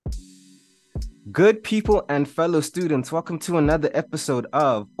Good people and fellow students, welcome to another episode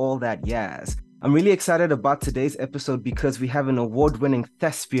of All That Yaz. I'm really excited about today's episode because we have an award-winning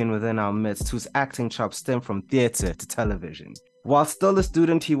thespian within our midst whose acting chops stem from theatre to television. While still a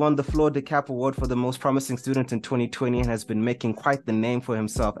student, he won the Fleur de Cap Award for the most promising student in 2020 and has been making quite the name for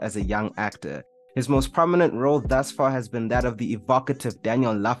himself as a young actor. His most prominent role thus far has been that of the evocative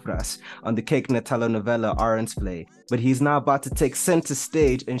Daniel Lafras on the Cake telenovela Orange Play, but he's now about to take center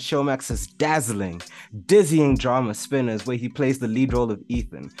stage in Showmax's dazzling, dizzying drama Spinners, where he plays the lead role of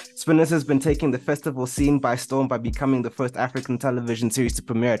Ethan. Spinners has been taking the festival scene by storm by becoming the first African television series to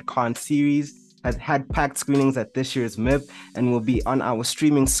premiere at Cannes Series, has had packed screenings at this year's MIP, and will be on our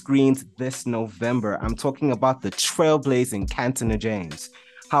streaming screens this November. I'm talking about the trailblazing Cantona James.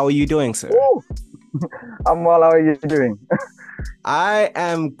 How are you doing, sir? Ooh. I'm well. How are you doing? I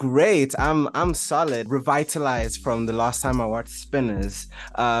am great. I'm solid, revitalized from the last time I watched Spinners.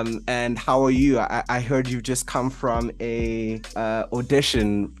 And how are you? I heard you've just come from a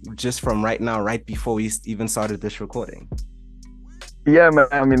audition just from right now, right before we even started this recording. Yeah, man.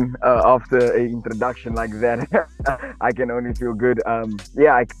 I mean, after an introduction like that, I can only feel good.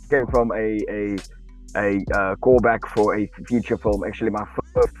 Yeah, I came from a callback for a feature film. Actually, my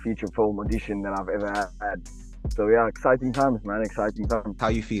first feature film audition that I've ever had. So yeah, exciting times, man. Exciting times. How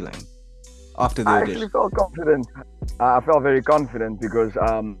are you feeling after the I audition? actually felt confident. I felt very confident because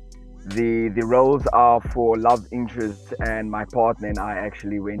the roles are for love interest, and my partner and I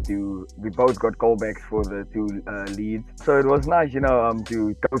actually we both got callbacks for the two leads. So it was nice,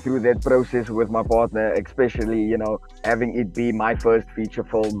 to go through that process with my partner, especially, having it be my first feature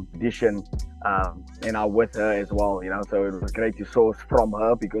film audition, and I'm with her as well, so it was great to source from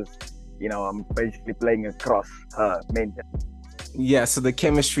her because, I'm basically playing across her mentally. Yeah, so the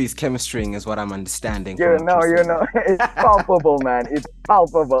chemistry is chemistrying is what I'm understanding. It's palpable, man. It's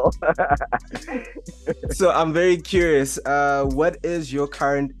palpable. So I'm very curious. What is your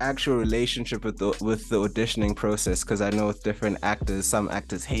current actual relationship with the auditioning process? Because I know with different actors, some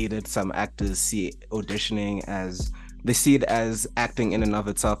actors hate it, some actors see auditioning as they see it as acting in and of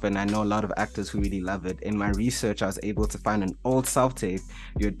itself, and I know a lot of actors who really love it. In my research, I was able to find an old self-tape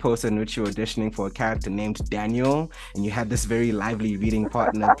you had posted in which you were auditioning for a character named Daniel, and you had this very lively reading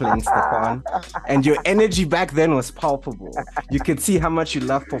partner playing Stefan, and your energy back then was palpable. You could see how much you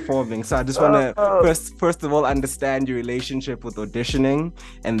love performing. So I just want to first of all understand your relationship with auditioning,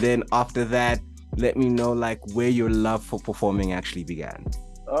 and then after that, let me know like where your love for performing actually began.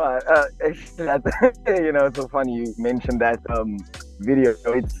 All right. Actually, it's so funny you mentioned that video.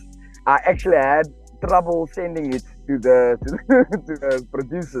 I actually had trouble sending it to the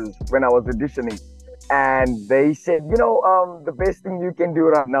producers when I was auditioning, and they said, the best thing you can do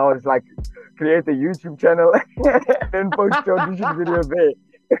right now is like create a YouTube channel and then post your audition video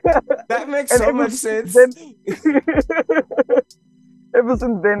there. That makes so much sense. Ever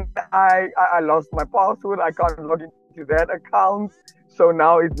since then, I lost my password. I can't log into that account. So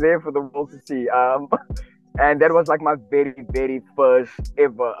now it's there for the world to see. And that was like my very, very first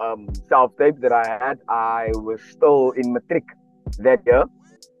ever self-tape that I had. I was still in matric that year.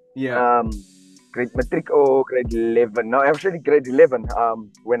 Yeah. Grade matric or grade 11. No, actually grade 11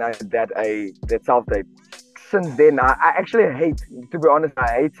 when I did that self-tape. Since then, I actually hate, to be honest,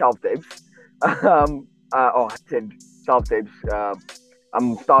 I hate self-tapes. I said self-tapes.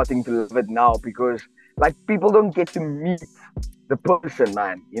 I'm starting to love it now because like people don't get to meet the person,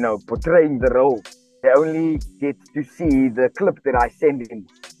 man, portraying the role. They only get to see the clip that I send in.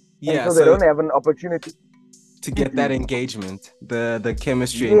 Yeah, so they don't have an opportunity to get that engagement, the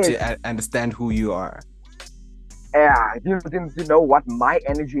chemistry, yes. And to understand who you are. Yeah, to know what my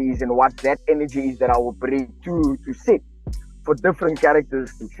energy is and what that energy is that I will bring to sit for different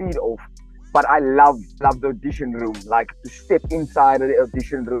characters to feed off. But I love the audition room. Like to step inside of the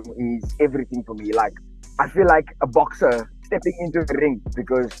audition room is everything for me. Like I feel like a boxer stepping into the ring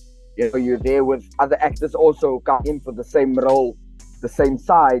because you're there with other actors also come in for the same role, the same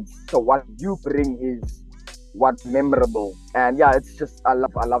sides. So what you bring is what's memorable. And yeah, it's just I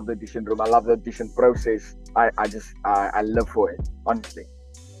love the audition room. I love the audition process. I live for it, honestly.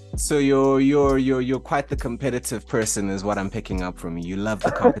 So you're quite the competitive person, is what I'm picking up from you. You love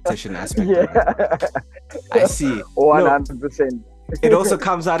the competition aspect. Yeah, I see. 100%. It also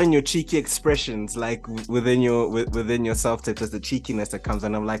comes out in your cheeky expressions, like within your self-tape. There's the cheekiness that comes,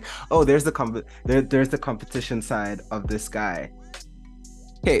 and I'm like, oh, there's the competition side of this guy.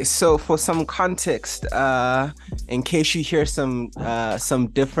 Okay, so for some context, in case you hear some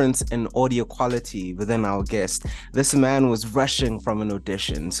difference in audio quality within our guest, this man was rushing from an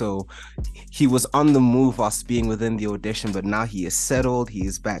audition. So he was on the move whilst being within the audition, but now he is settled, he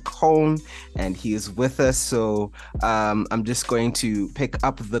is back home, and he is with us. So I'm just going to pick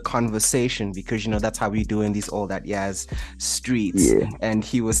up the conversation because that's how we do in these All That Yaz streets. Yeah, And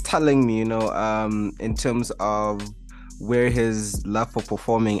he was telling me, in terms of where his love for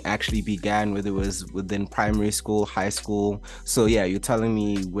performing actually began, whether it was within primary school, high school. So yeah, you're telling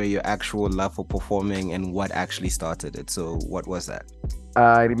me where your actual love for performing and what actually started it. So what was that?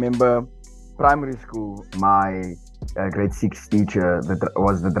 I remember primary school. My grade six teacher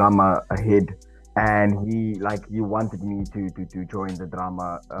was the drama head, and he wanted me to join the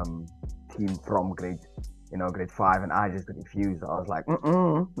drama team from grade five, and I just refused. I was like,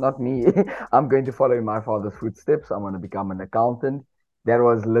 not me. I'm going to follow in my father's footsteps. I'm going to become an accountant. That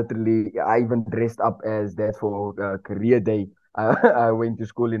was literally. I even dressed up as that for career day. I went to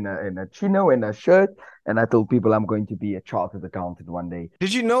school in a chino and a shirt, and I told people I'm going to be a chartered accountant one day.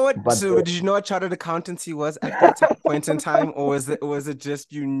 Did you know what? But So, did you know what chartered accountancy was at that point in time, or was it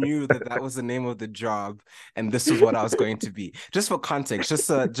just you knew that that was the name of the job, and this was what I was going to be? Just for context, just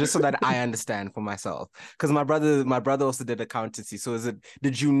so that I understand for myself, because my brother also did accountancy. So,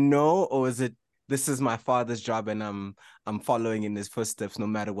 did you know, or is it this is my father's job, and I'm following in his footsteps, no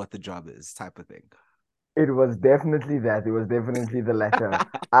matter what the job is, type of thing? it was definitely that. It was definitely the latter.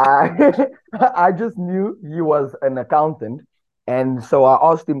 I I just knew he was an accountant, and so I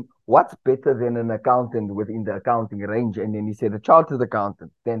asked him, "What's better than an accountant within the accounting range?" And then he said, "A chartered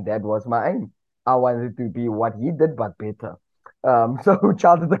accountant." Then that was my aim. I wanted to be what he did, but better. So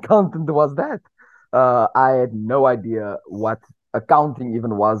chartered accountant was that. I had no idea what accounting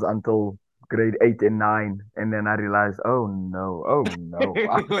even was until grade eight and nine, and then I realized, oh no,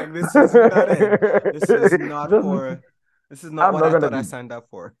 Like this is not it. This is not this for. This is not I'm what not I gonna thought I be, signed up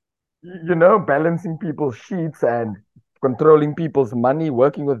for. balancing people's sheets and controlling people's money,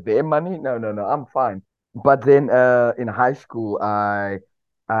 working with their money. No, no, no, I'm fine. But then in high school, I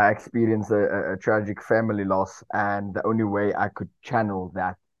experienced a tragic family loss, and the only way I could channel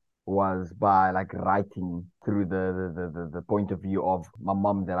that was by like writing through the point of view of my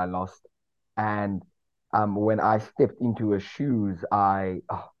mom that I lost. And when I stepped into her shoes,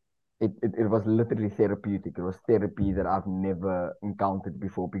 it was literally therapeutic. It was therapy that I've never encountered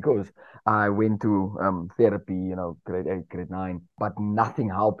before because I went to therapy, grade eight, grade nine, but nothing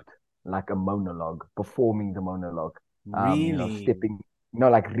helped like a monologue, performing the monologue, Really? stepping,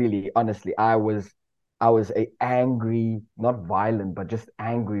 like really, honestly, I was a angry, not violent, but just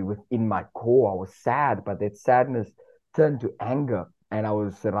angry within my core. I was sad, but that sadness turned to anger. And I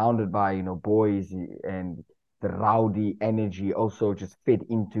was surrounded by, boys and the rowdy energy also just fed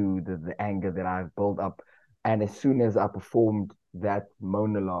into the anger that I've built up. And as soon as I performed that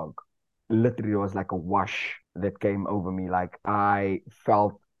monologue, literally it was like a wash that came over me. Like I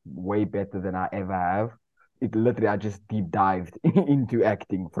felt way better than I ever have. It literally, I just deep dived into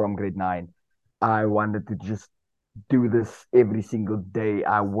acting from grade nine. I wanted to just do this every single day.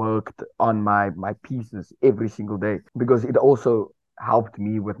 I worked on my pieces every single day because it also helped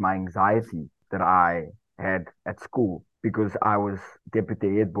me with my anxiety that I had at school because I was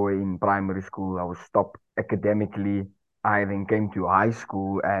deputy head boy in primary school. I was stopped academically. I then came to high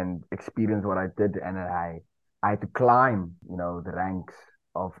school and experienced what I did, and I had to climb, the ranks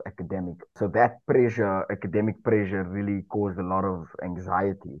of academic. So that pressure, academic pressure, really caused a lot of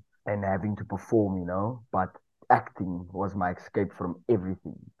anxiety and having to perform, But acting was my escape from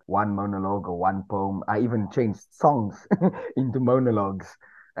everything. One monologue or one poem. I even changed songs into monologues,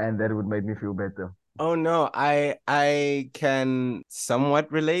 and that would make me feel better. Oh no, I can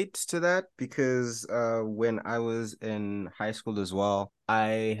somewhat relate to that because when I was in high school as well,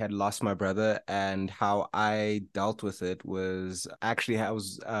 I had lost my brother, and how I dealt with it was actually I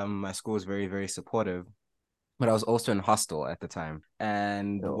was my school was very, very supportive, but I was also in hostel at the time.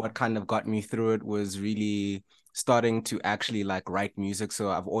 And So, what kind of got me through it was really starting to actually like write music.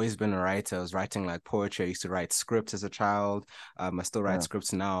 So I've always been a writer. I was writing like poetry. I used to write scripts as a child. I still write yeah,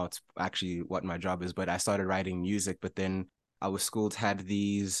 scripts now. It's actually what my job is, but I started writing music. But then our schools had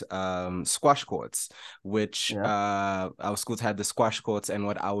these squash courts, which yeah. our schools had the squash courts. And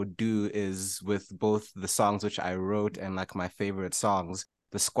what I would do is with both the songs which I wrote and like my favorite songs,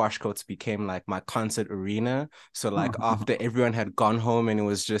 the squash courts became like my concert arena. So like after everyone had gone home and it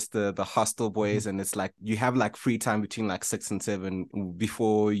was just the hostel boys, and it's like you have like free time between like 6 and 7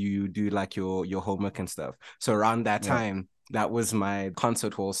 before you do like your homework and stuff. So around that Yeah. time, that was my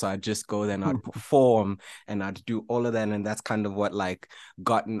concert hall. So I'd just go there and I'd perform and I'd do all of that. And that's kind of what like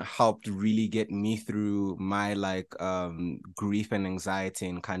gotten helped really get me through my like grief and anxiety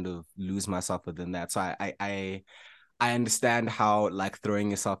and kind of lose myself within that. So I understand how like throwing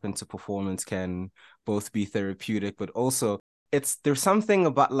yourself into performance can both be therapeutic, but also there's something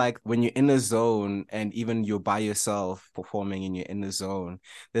about like when you're in a zone and even you're by yourself performing and you're in the zone,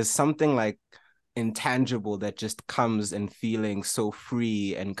 there's something like intangible that just comes and feeling so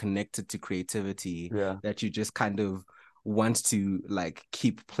free and connected to creativity Yeah. that you just kind of want to like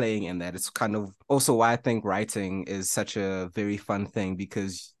keep playing in that. It's kind of also why I think writing is such a very fun thing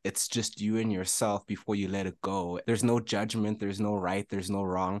because it's just you and yourself before you let it go. There's no judgment, there's no right, there's no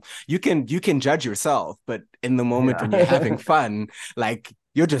wrong. You can judge yourself, but in the moment when you're having Yeah. fun, like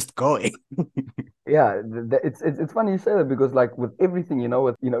you're just going. Yeah, it's funny you say that because like with everything,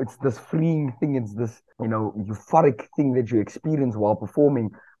 it's this freeing thing, it's this, euphoric thing that you experience while performing,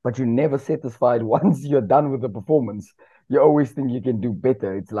 but you're never satisfied once you're done with the performance. You always think you can do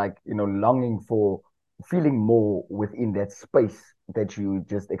better. It's like, longing for feeling more within that space that you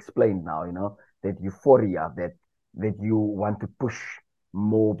just explained now, that euphoria that you want to push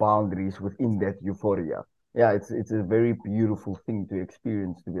more boundaries within that euphoria. Yeah, it's a very beautiful thing to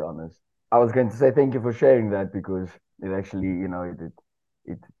experience, to be honest. I was going to say thank you for sharing that because it actually,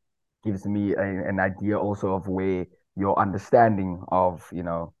 it gives me an idea also of where your understanding of,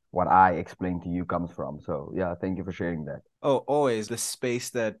 what I explained to you comes from. So yeah, thank you for sharing that. Oh, always. The space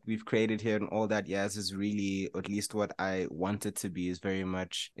that we've created here and all that, yes, is really, at least what I want it to be, is very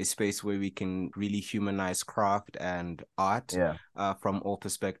much a space where we can really humanize craft and art Yeah, from all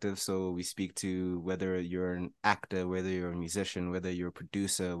perspectives. So we speak to whether you're an actor, whether you're a musician, whether you're a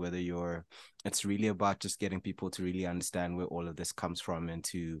producer, it's really about just getting people to really understand where all of this comes from and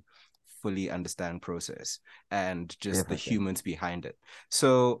to fully understand process and just the definitely. humans behind it.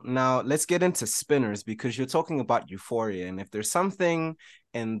 So now let's get into spinners because you're talking about euphoria. And if there's something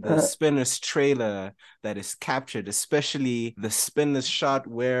in the spinners trailer that is captured, especially the spinners shot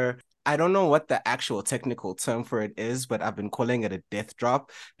where I don't know what the actual technical term for it is, but I've been calling it a death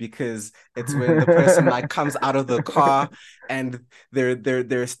drop because it's when the person like comes out of the car and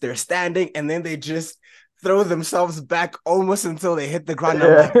they're standing and then they just throw themselves back almost until they hit the ground.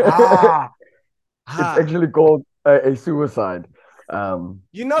 I'm like, Yeah. It's ah. actually called a suicide. That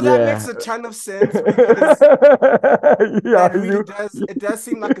Yeah. makes a ton of sense because Yeah, that really does it does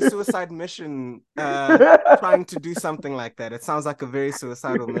seem like a suicide mission trying to do something like that. It sounds like a very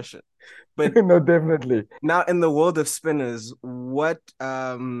suicidal mission. But no, definitely. now in the world of spinners, what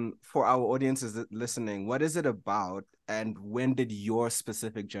for our audiences listening, what is it about and when did your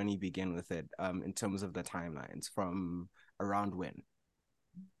specific journey begin with it in terms of the timelines from around when?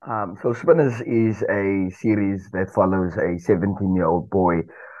 So Spinners is a series that follows a 17-year-old boy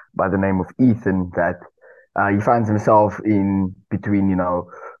by the name of Ethan that he finds himself in between,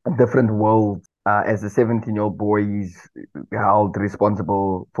 different worlds. As a 17-year-old boy, he's held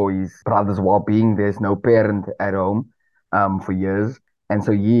responsible for his brother's well-being. There's no parent at home for years. And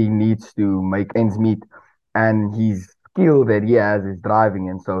so he needs to make ends meet. And his skill that he has is driving.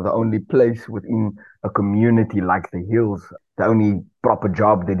 And so the only place within a community like the hills, the only proper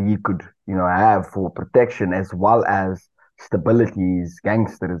job that he could, have for protection as well as stability is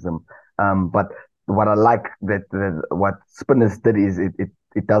gangsterism. But what I like that what Spinners did is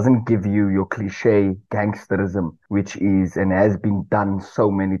it doesn't give you your cliche gangsterism, which is and has been done so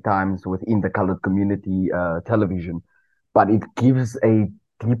many times within the colored community television, but it gives a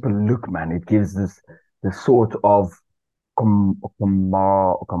deeper look, man. It gives this sort of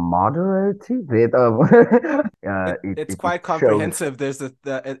camaraderie that It's it quite shows. comprehensive.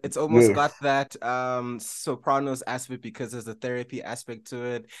 It's almost Yes, got that Sopranos aspect because there's a therapy aspect to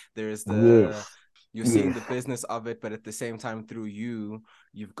it. There's the yes, you're seeing yes, the business of it, but at the same time through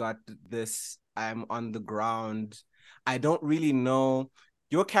you've got this I'm on the ground. I don't really know.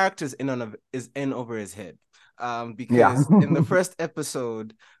 Your character's is in over his head. yeah, Because in the first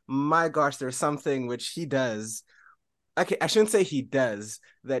episode, my gosh, there's something which he does. Okay, I shouldn't say he does,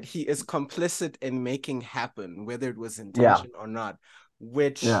 that he is complicit in making happen, whether it was yeah, intention or not,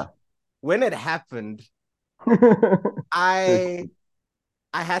 which yeah. when it happened, It's, I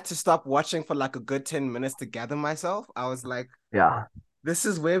I had to stop watching for like a good 10 minutes to gather myself. I was like, yeah. this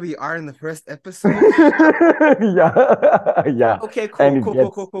is where we are in the first episode. Shut. Yeah, yeah. Okay, And cool, it cool,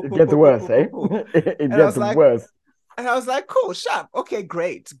 cool, gets cool, cool, it cool, gets cool, cool, worse, cool, cool, eh? cool. It And I gets was like, worse. and I was like, cool, sharp. Okay,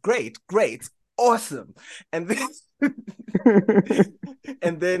 great, great, great. awesome. And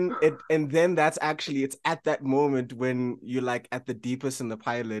then and then that's actually it's at that moment when you're like at the deepest in the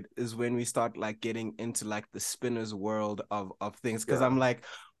pilot is when we start like getting into like the spinner's world of things. Cause Yeah. I'm like,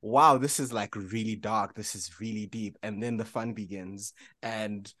 wow, this is like really dark. This is really deep. And then the fun begins.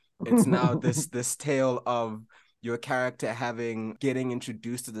 And it's now this tale of your character having getting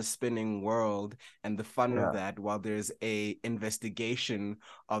introduced to the spinning world and the fun of Yeah. that while there's a investigation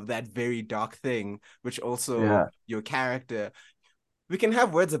of that very dark thing, which also Yeah. your character, we can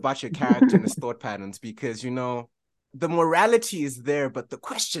have words about your character and his thought patterns because the morality is there, but the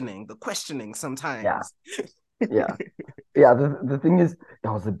questioning Yeah. sometimes. Yeah. Yeah, the thing is,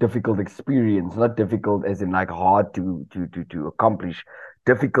 that was a difficult experience. Not difficult as in like hard to accomplish.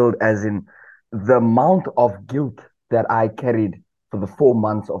 Difficult as in the amount of guilt that I carried for the 4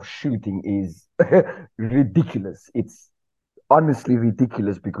 months of shooting is ridiculous. It's honestly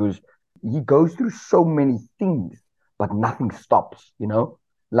ridiculous because he goes through so many things, but nothing stops, you know?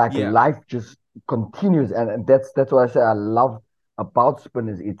 Like Yeah. life just continues. And that's what I say I love about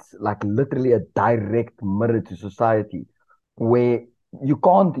spinners. It's like literally a direct mirror to society where you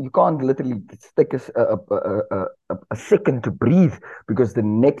can't literally stick a second to breathe because the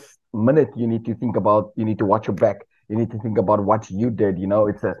next minute you need to watch your back. You need to think about what you did. You know,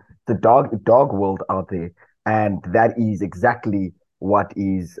 it's a dog world out there, and that is exactly what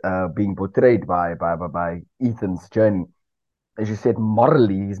is being portrayed by Ethan's journey. As you said,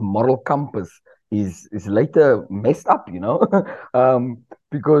 morally, his moral compass is later messed up, you know,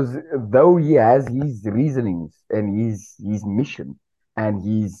 because though he has his reasonings and his mission and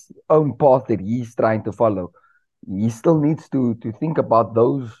his own path that he's trying to follow, he still needs to think about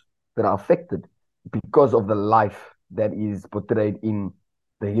those that are affected because of the life that is portrayed in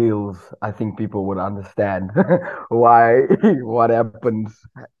the hills. I think people would understand why what happens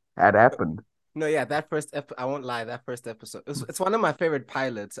had happened. No, yeah, I won't lie, that first episode, it's one of my favorite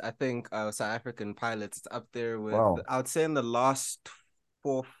pilots. I think South African pilots. It's up there with, Wow. I would say, in the last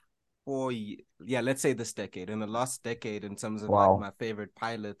four, yeah, let's say this decade. In the last decade, in terms of like Wow. my favorite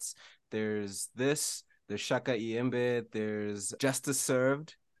pilots, there's Shaka Iembe, there's Justice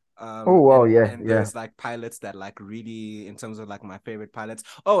Served. Oh, wow. Yeah. And Yeah. there's like pilots that like really, in terms of like my favorite pilots.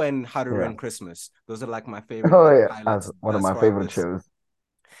 Oh, and How to Yeah. Run Christmas. Those are like my favorite Oh, like yeah. That's pilots one of thus my far favorite this. shows.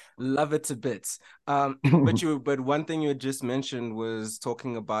 Love it to bits. But one thing you just mentioned was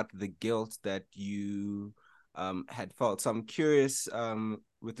talking about the guilt that you had felt. So I'm curious,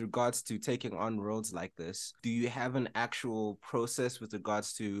 with regards to taking on roles like this, do you have an actual process with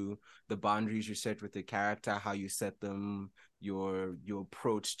regards to the boundaries you set with the character, how you set them, your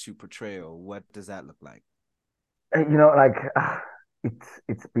approach to portrayal? What does that look like? You know, like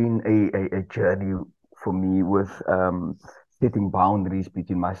it's been a journey for me with setting boundaries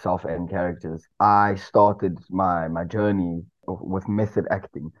between myself and characters. I started my journey with method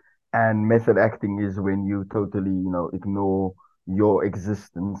acting, and method acting is when you totally, you know, ignore your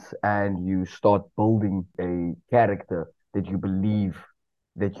existence and you start building a character that you believe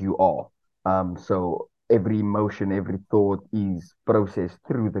that you are. So every emotion, every thought is processed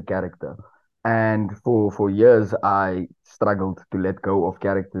through the character. And for years, I struggled to let go of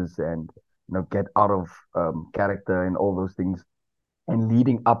characters and get out of character and all those things. And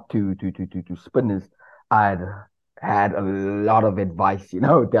leading up to Spinners, I'd had a lot of advice,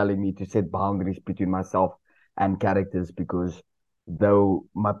 telling me to set boundaries between myself and characters because though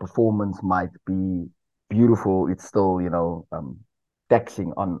my performance might be beautiful, it's still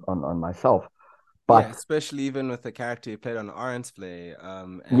taxing on myself. Yeah, But especially even with the character you played on Orange Play,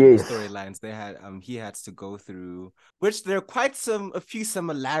 and the yes, storylines they had, he had to go through, which there are quite a few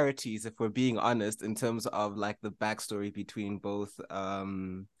similarities, if we're being honest, in terms of like the backstory between both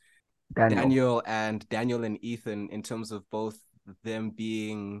Daniel, Daniel and Ethan, in terms of both them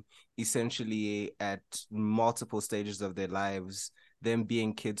being essentially at multiple stages of their lives, them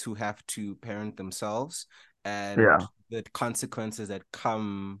being kids who have to parent themselves, and yeah. the consequences that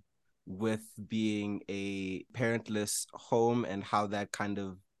come with being a parentless home and how that kind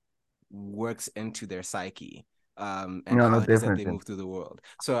of works into their psyche, and No, how no, it is that they definitely. move through the world.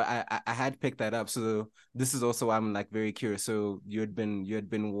 So I had picked that up. So this is also why I'm like very curious. So you had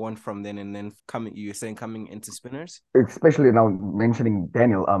been one from then, and then coming, you're saying coming into Spinners. Especially now mentioning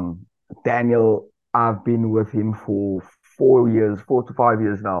Daniel. Daniel, I've been with him for 4 years, 4 to 5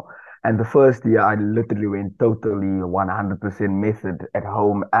 years now. And the first year, I literally went totally 100% method at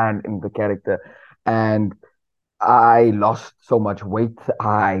home and in the character. And I lost so much weight.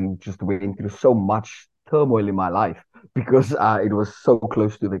 I just went through so much turmoil in my life because it was so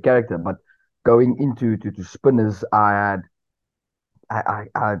close to the character. But going into to Spinners,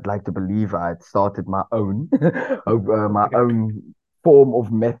 I'd like to believe I'd started my own my own form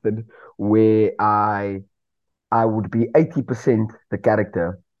of method where I would be 80% the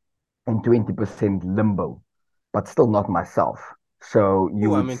character and 20% limbo, but still not myself. So you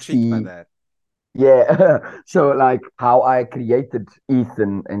Oh, I'm would intrigued by see, that. yeah. So like how I created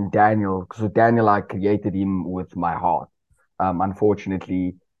Ethan and Daniel. So Daniel, I created him with my heart.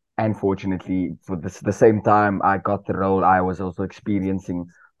 Unfortunately, and fortunately, for the same time I got the role, I was also experiencing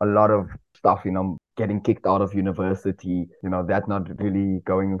a lot of stuff, getting kicked out of university, that not really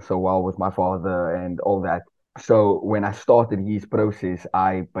going so well with my father and all that. So when I started his process,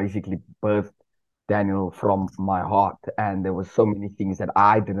 I basically birthed Daniel from my heart. And there was so many things that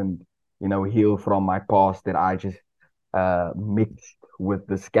I didn't, heal from my past that I just mixed with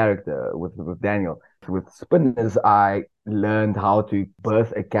this character, with Daniel. With Spinners, I learned how to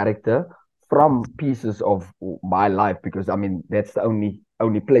birth a character from pieces of my life because I mean that's the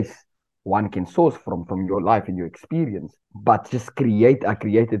only place one can source from your life and your experience. But just I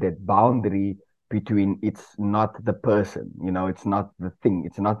created that boundary between it's not the person, it's not the thing,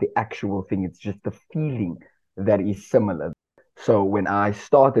 it's not the actual thing, it's just the feeling that is similar. So when I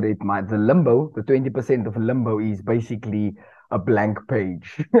started it, the limbo, the 20% of limbo is basically a blank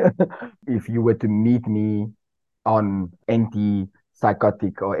page. If you were to meet me on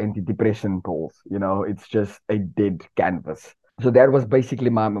anti-psychotic or anti-depression pills, it's just a dead canvas. So that was basically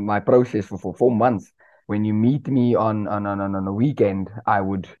my process for 4 months. When you meet me on a weekend, I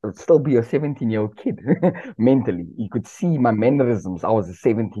would still be a 17-year-old kid mentally. You could see my mannerisms. I was a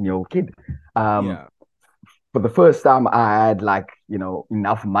 17-year-old kid. Um, Yeah. for the first time I had like,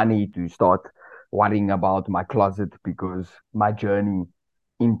 enough money to start worrying about my closet because my journey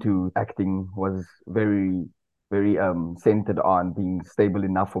into acting was very, very centered on being stable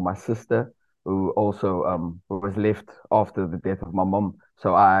enough for my sister, who also was left after the death of my mom.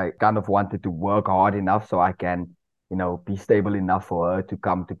 So I kind of wanted to work hard enough so I can, be stable enough for her to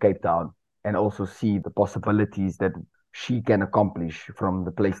come to Cape Town and also see the possibilities that she can accomplish from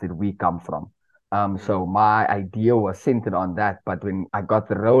the place that we come from. So Mm. my idea was centered on that. But when I got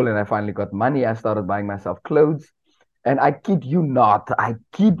the role and I finally got money, I started buying myself clothes. And I kid you not,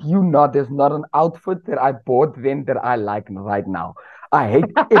 there's not an outfit that I bought then that I like right now. I hate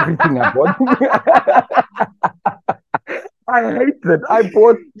everything I bought. I hate it. I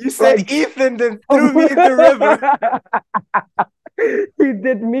bought You said like Ethan, then threw me in the river. he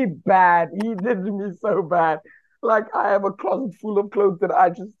did me bad. He did me so bad. Like I have a closet full of clothes that I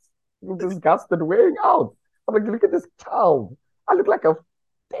just feel disgusted wearing out. I'm like, look at this child. I look like a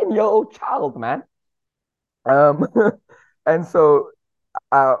 10-year-old child, man. Um, and so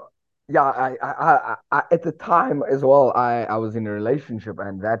uh, yeah, at the time as well, I was in a relationship,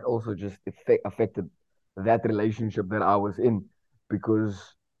 and that also just affected that relationship that I was in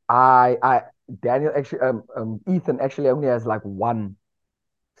because I Daniel actually Ethan actually only has like one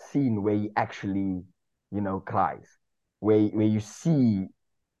scene where he actually, cries, where you see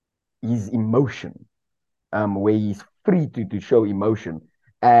his emotion, where he's free to show emotion.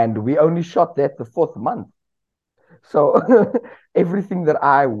 And we only shot that the fourth month. So everything that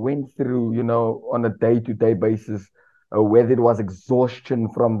I went through, on a day-to-day basis, whether it was exhaustion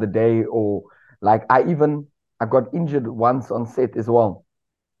from the day or like I got injured once on set as well.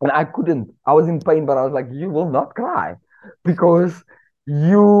 And I couldn't. I was in pain, but I was like, you will not cry because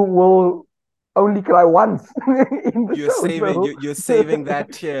you will only cry once in the show. So You're saving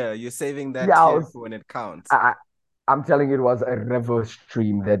that tear. You're saving that yeah, tear for when it counts. I, I'm telling you, it was a river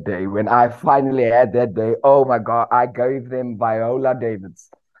stream that day. When I finally had that day, oh my God, I gave them Viola Davids.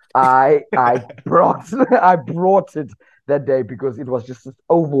 I brought I brought it that day because it was just this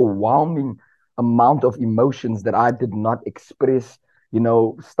overwhelming amount of emotions that I did not express,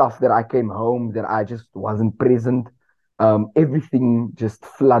 stuff that I came home that I just wasn't present. Everything just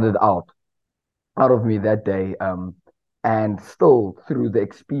flooded out of me that day. And still through the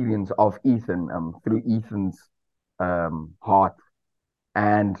experience of Ethan, through Ethan's heart.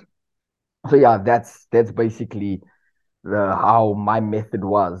 And so yeah, that's basically how my method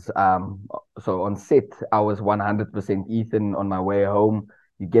was. So on set, I was 100% Ethan. On my way home,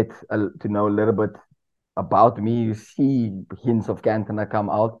 you get to know a little bit about me. You see hints of Cantona come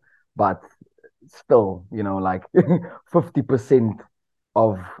out, but still, like 50%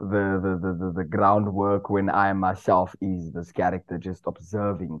 of the groundwork when I myself is this character just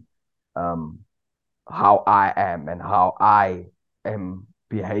observing um how I am and how I am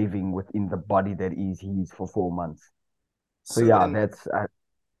behaving within the body that is his for 4 months. So So yeah, then, that's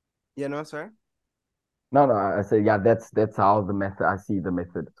no, sorry. no, I say yeah, that's how the method I see the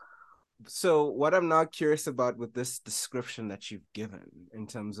method. So what I'm now curious about with this description that you've given in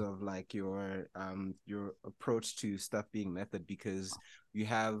terms of like your approach to stuff being method, because you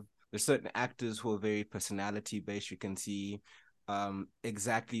have there's certain actors who are very personality based. You can see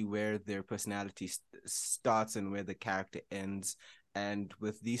exactly where their personality starts and where the character ends. And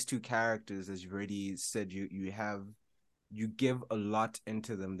with these two characters, as you've already said, you give a lot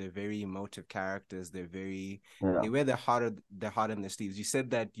into them. They're very emotive characters. Yeah, They wear their heart in their sleeves. You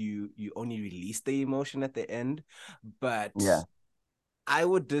said that you only release the emotion at the end, but yeah, I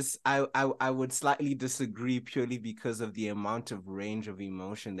would slightly disagree purely because of the amount of range of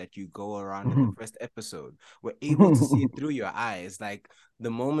emotion that you go around in the first episode. We're able to see it through your eyes, like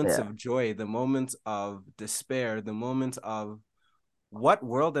the moments yeah, of joy, the moments of despair, the moments of what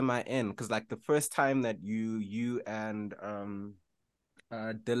world am I in? Because like the first time that you and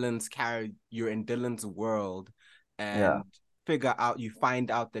Dylan's character, you're in Dylan's world, yeah, and you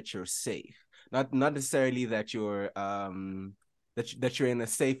find out that you're safe. Not necessarily that you're in a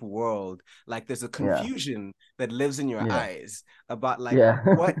safe world. Like there's a yeah, confusion that lives in your yeah, eyes about like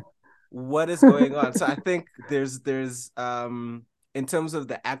yeah, what is going on. So I think there's in terms of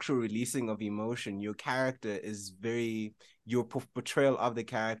the actual releasing of emotion, your character is very your portrayal of the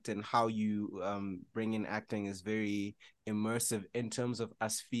character and how you bring in acting is very immersive in terms of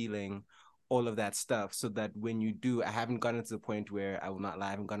us feeling all of that stuff, so that when you do, I haven't gotten to the point where, I will not lie,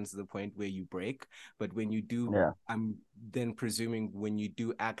 I haven't gotten to the point where you break, but when you do, yeah, I'm then presuming when you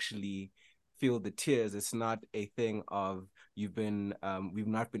do actually feel the tears, it's not a thing of we've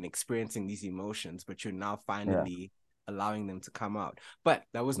not been experiencing these emotions, but you're now yeah, finally allowing them to come out. But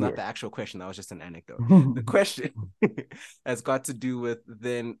that was not yes. the actual question, that was just an anecdote. The question has got to do with,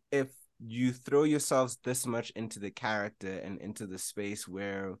 then, if you throw yourselves this much into the character and into the space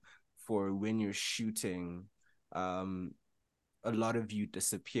where, for when you're shooting, um a lot of you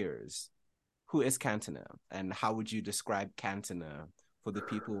disappears, who is Cantona, and how would you describe Cantona for the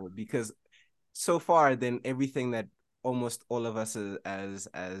people? Because so far, then, everything that almost all of us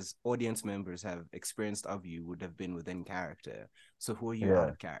as audience members have experienced of you would have been within character. So who are you out Yeah,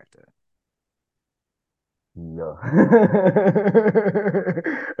 of character? yeah.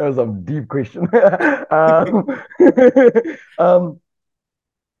 That was a deep question. um, um,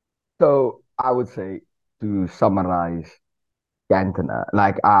 so I would say, to summarize Cantona,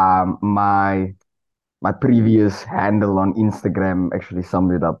 like my previous handle on Instagram actually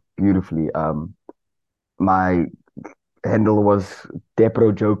summed it up beautifully. My handle was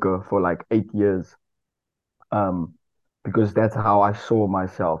Depro Joker for like 8 years. Um, because that's how I saw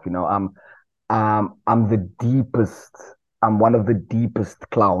myself. I'm the deepest. I'm one of the deepest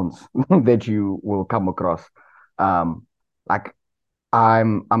clowns that you will come across. Um, like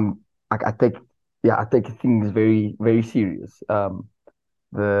I'm like I take yeah, I take things very, very serious. I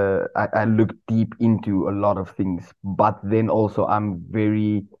look deep into a lot of things, but then also I'm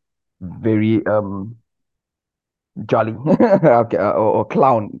very, very jolly. Okay, or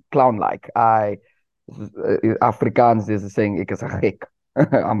clown like. Afrikaans, there's a saying, ek is gek.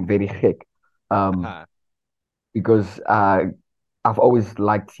 I'm very gek. Um, Uh-huh. because I've always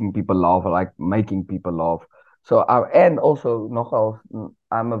liked seeing people laugh, I like making people laugh. And also, nogal,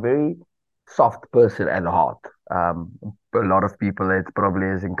 I'm a very soft person at heart. Um, a lot of people that probably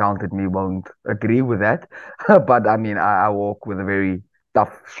has encountered me won't agree with that. But I mean, I walk with a very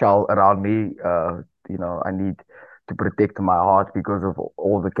tough shell around me. I need to protect my heart because of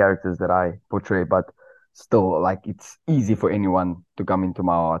all the characters that I portray. But still, like, it's easy for anyone to come into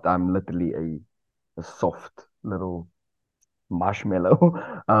my heart. I'm literally a soft little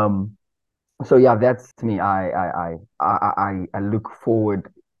marshmallow. Um, so yeah, that's me. I look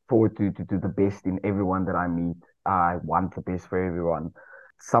forward to the best in everyone that I meet. I want the best for everyone.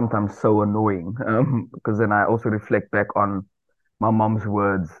 Sometimes so annoying, because then I also reflect back on my mom's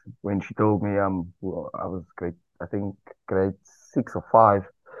words when she told me, well, I was I think grade 6 or 5.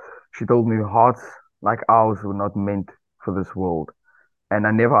 She told me hearts like ours were not meant for this world. And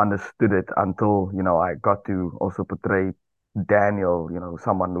I never understood it until, I got to also portray Daniel,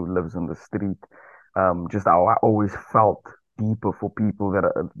 someone who lives on the street. Just how I always felt deeper for people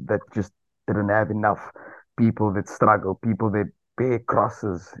that just didn't have enough, people that struggle, people that bear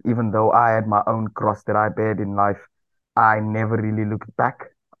crosses. Even though I had my own cross that I bared in life, I never really looked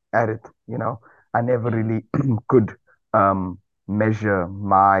back at it. I never Mm. really could measure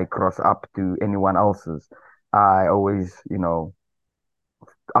my cross up to anyone else's. I always,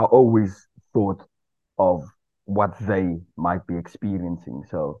 I always thought of what they might be experiencing.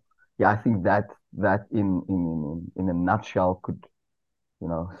 So yeah, I think that in a nutshell could,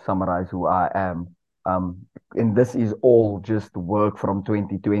 summarize who I am. And this is all just work from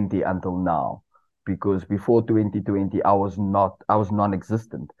 2020 until now, because before 2020, I was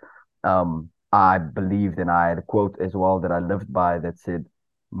non-existent. I believed, and I had a quote as well that I lived by that said,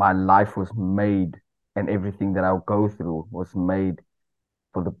 my life was made and everything that I'll go through was made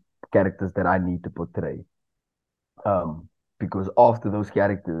for the characters that I need to portray. Um, because after those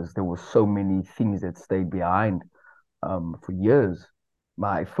characters, there were so many things that stayed behind for years.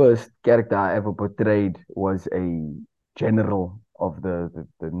 My first character I ever portrayed was a general of the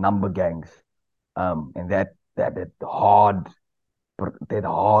number gangs. And that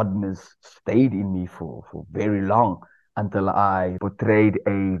hardness stayed in me for very long until I portrayed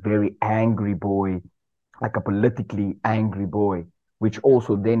a very angry boy, like a politically angry boy, which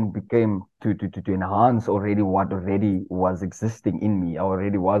also then became to enhance already what already was existing in me. I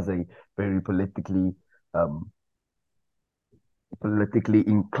already was a very um, politically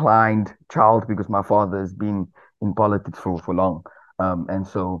inclined child because my father has been in politics for long. And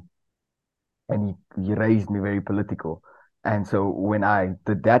so, and he raised me very political. And so when I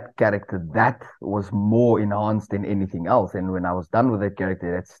did that character, that was more enhanced than anything else. And when I was done with that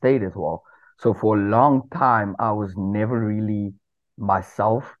character, that stayed as well. So for a long time, I was never really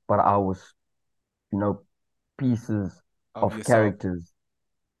myself, but I was, you know, pieces Of of yourself characters.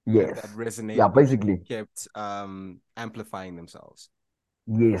 that Yes. Yeah, resonated with you and basically. kept amplifying themselves.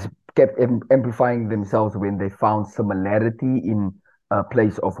 Yes, kept amplifying themselves when they found similarity in a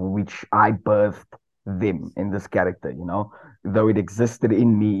place of which I birthed them in this character, you know. Though it existed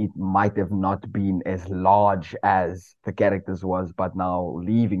in me, it might have not been as large as the characters was, but now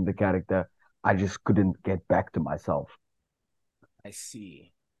leaving the character, I just couldn't get back to myself. I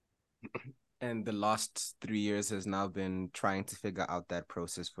see. And the last 3 years has now been trying to figure out that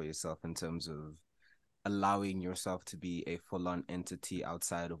process for yourself in terms of allowing yourself to be a full-on entity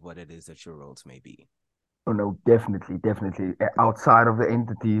outside of what it is that your roles may be. Oh no, definitely, definitely. Outside of the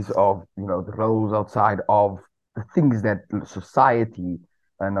entities of, the roles outside of the things that society,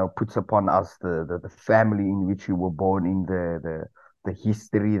 puts upon us, the family in which you were born in, the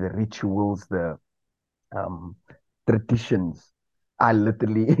history, the rituals, the um, traditions. I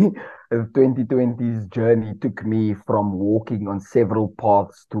literally, the 2020's journey took me from walking on several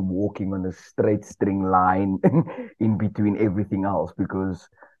paths to walking on a straight string line in between everything else because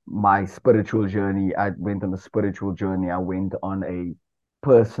my spiritual journey, I went on a spiritual journey, I went on a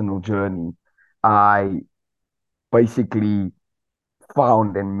personal journey. I basically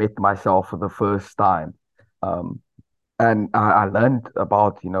found and met myself for the first time. Um, and I learned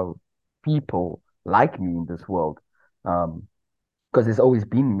about, people like me in this world. Because there's always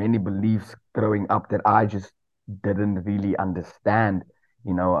been many beliefs growing up that I just didn't really understand.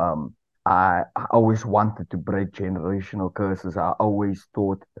 You know, I always wanted to break generational curses. I always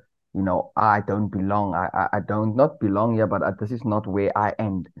thought, I don't belong. I don't not belong here, but this is not where I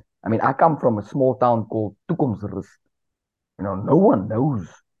end. I mean, I come from a small town called Toekomsrus. No one knows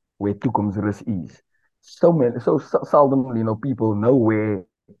where Toekomsrus is. So seldom, people know where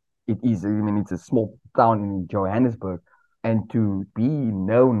it is. I mean, it's a small town in Johannesburg, and to be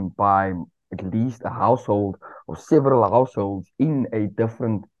known by at least a household or several households in a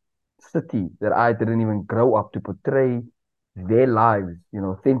different city that I didn't even grow up to portray their lives,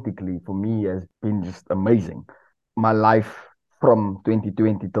 authentically for me has been just amazing. My life from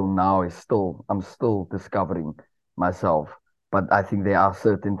 2020 till now I'm still discovering myself. But I think there are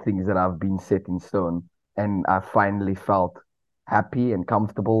certain things that have been set in stone, and I finally felt happy and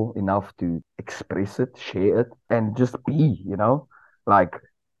comfortable enough to express it, share it, and just be, like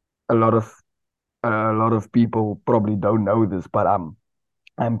a lot of a lot of people probably don't know this, but I'm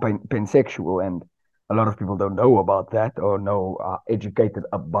pansexual, and a lot of people don't know about that or know are educated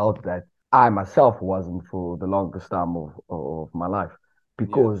about that. I myself wasn't for the longest time of my life Yeah.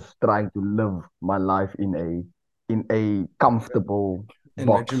 because trying to live my life in a comfortable And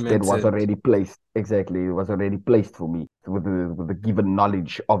box that was regimented. already placed. Exactly, it was already placed for me with the given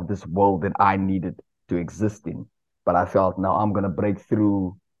knowledge of this world that I needed to exist in. But I felt now I'm gonna break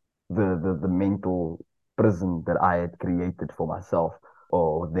through the mental prison that I had created for myself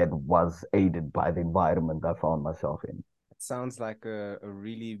or that was aided by the environment I found myself in. It sounds like a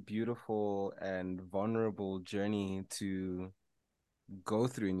really beautiful and vulnerable journey to go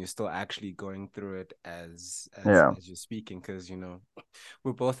through, and you're still actually going through it Yeah. as you're speaking, because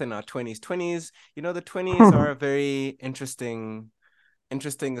we're both in our 20s. 20s, the 20s are a very interesting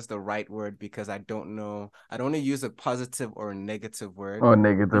is the right word because I don't know. I don't want to use a positive or a negative word Oh,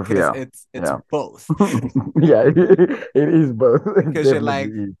 negative. because Yeah. it's Yeah. both. Yeah. It is both. It Because you're definitely like,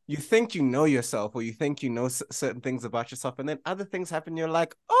 is. you think you know yourself or you think you know certain things about yourself, and then other things happen. You're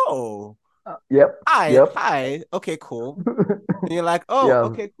like, oh. Yep, Hi, yep, hi. Okay, cool. And you're like, oh, yeah,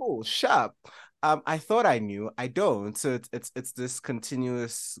 okay, cool, sharp. I thought I knew, I don't. So it's this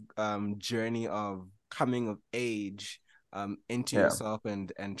continuous journey of coming of age into yeah, yourself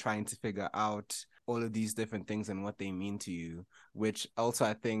and trying to figure out all of these different things and what they mean to you, which also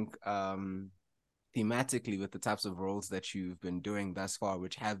I think thematically with the types of roles that you've been doing thus far,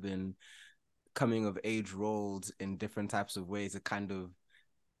 which have been coming of age roles in different types of ways, it kind of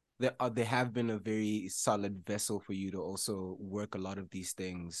they have been a very solid vessel for you to also work a lot of these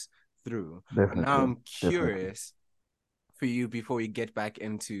things through. But now definitely, I'm definitely. curious for you before we get back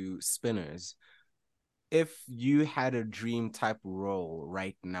into spinners. If you had a dream type role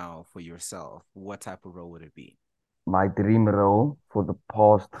right now for yourself, what type of role would it be? My dream role for the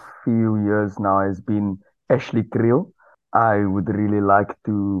past few years now has been Ashley Creel. I would really like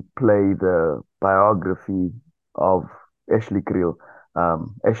to play the biography of Ashley Creel.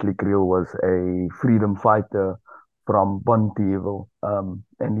 Ashley Creel was a freedom fighter from Bonteheuwel,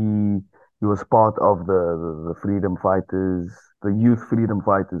 and he was part of the freedom fighters, the youth freedom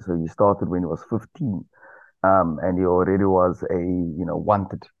fighters. So he started when he was 15, and he already was a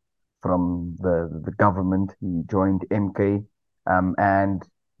wanted from the government. He joined MK, and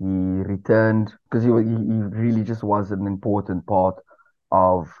he returned because he really just was an important part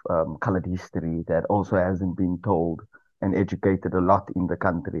of colored history that also hasn't been told and educated a lot in the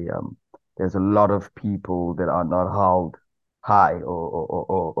country. There's a lot of people that are not held high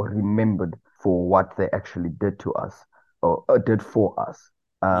or remembered for what they actually did to us or did for us.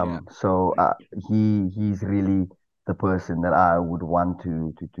 Yeah. He's really the person that I would want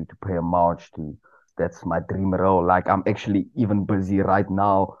to pay homage to. That's my dream role. Like I'm actually even busy right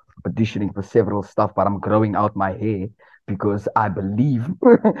now auditioning for several stuff, but I'm growing out my hair because I believe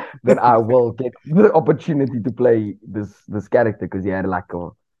that I will get the opportunity to play this character because he had like a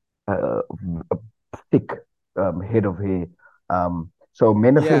thick head of hair. So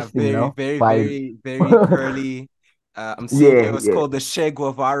Yeah, manifesting, very, very, by very, very curly. I'm seeing here yeah, it's yeah. called the Che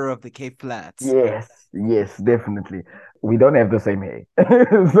Guevara of the Cape Flats. Yes, yes, definitely. We don't have the same hair.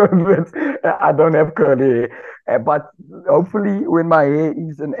 So I don't have curly hair. But hopefully when my hair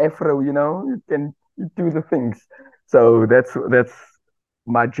is an afro, you can do the things. So that's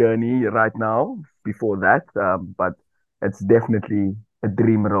my journey right now. Before that, but it's definitely a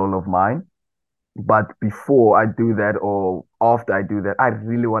dream role of mine. But before I do that or after I do that, I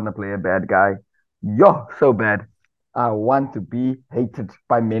really want to play a bad guy. Yo, so bad. I want to be hated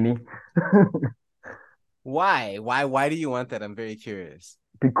by many. Why? Why do you want that? I'm very curious.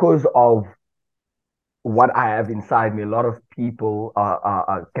 Because of what I have inside me. A lot of people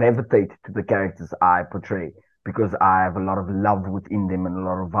gravitate to the characters I portray because I have a lot of love within them and a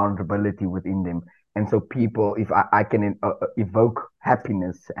lot of vulnerability within them. And so, people, if I can evoke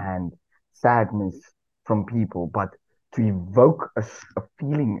happiness and sadness from people, but to evoke a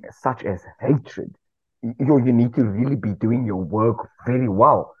feeling such as hatred, you need to really be doing your work very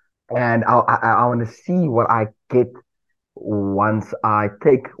well. And I want to see what I get once I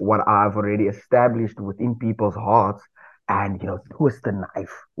take what I've already established within people's hearts and twist the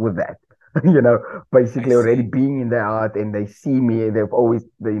knife with that. I Basically already see. being in their heart and they see me, they've always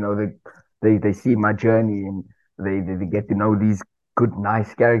they see my journey and they get to know these good,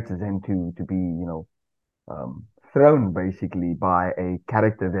 nice characters and to be, thrown basically by a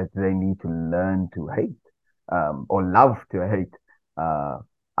character that they need to learn to hate or love to hate. Uh,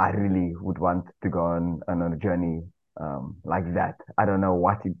 I really would want to go on a journey like that. I don't know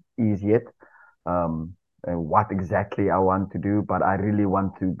what it is yet, and what exactly I want to do, but I really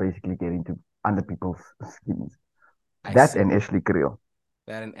want to basically get into other people's skins. I That and see. Ashley Creel.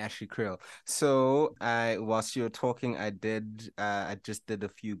 That and Ashley Krill. So whilst you're talking, I just did a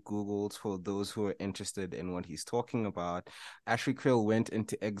few Googles for those who are interested in what he's talking about. Ashley Krill went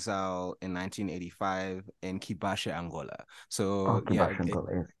into exile in 1985 in Kibasha, Angola. So Okay, yeah,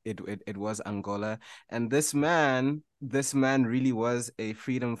 Bashankal is. it was Angola. And this man really was a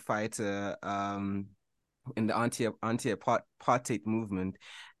freedom fighter in the anti-apartheid movement.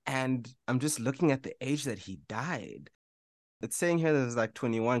 And I'm just looking at the age that he died. It's saying here that it was like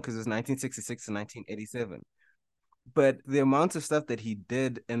 21 because it was 1966 to 1987. But the amount of stuff that he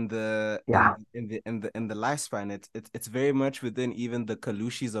did in Yeah, the lifespan, it's very much within even the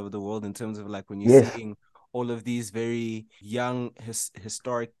Kalushis of the world in terms of like when you're yes, seeing all of these very young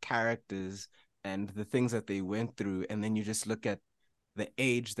historic characters and the things that they went through, and then you just look at the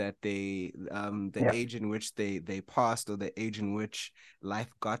age that the yeah, age in which they passed or the age in which life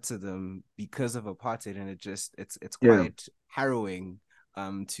got to them because of apartheid, and it's yeah, quite harrowing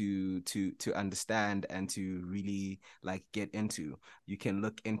to understand and to really like get into. You can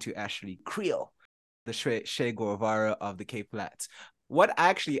look into Ashley Creel, the Che Guevara of the Cape Flats.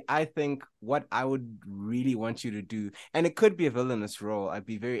 I think what I would really want you to do, and it could be a villainous role. I'd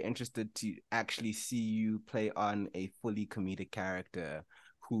be very interested to actually see you play on a fully comedic character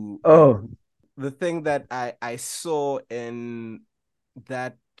who Oh, the thing that I saw in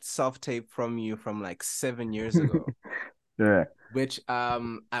that self tape from you from like 7 years ago, yeah. which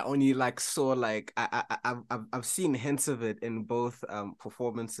I only like saw like I've seen hints of it in both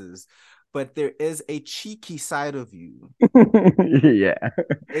performances, but there is a cheeky side of you, Yeah.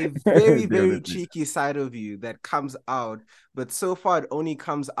 a very very Definitely. cheeky side of you that comes out, but so far it only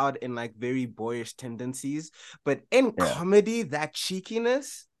comes out in like very boyish tendencies, but in Yeah. comedy that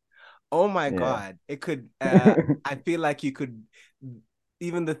cheekiness, oh my Yeah. God. It could I feel like you could,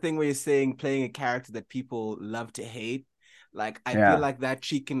 even the thing where you're saying playing a character that people love to hate, like I feel Yeah. like that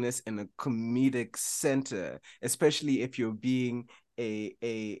cheekiness in a comedic center, especially if you're being a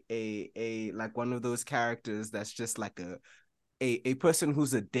like one of those characters that's just like a person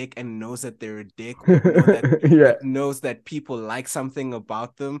who's a dick and knows that they're a dick, Yeah. but knows that people like something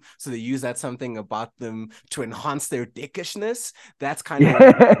about them, so they use that something about them to enhance their dickishness. That's kind of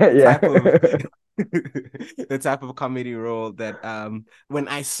Yeah. the Yeah. type of the type of comedy role that when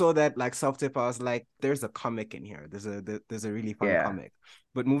I saw that like self tip, I was like, there's a comic in here. There's a really fun Yeah. comic.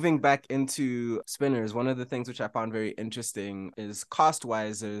 But moving back into Spinners, one of the things which I found very interesting is cast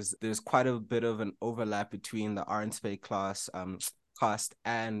wise, there's quite a bit of an overlap between the Orange Spay class cast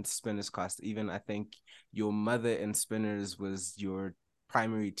and Spinners cast. Even I think your mother in Spinners was your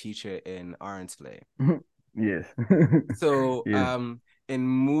primary teacher in Orange Play. Yes. So, Yes. in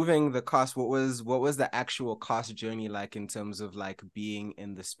moving the cast, what was the actual cast journey like in terms of like being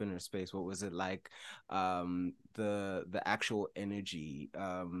in the spinner space? What was it like? The actual energy,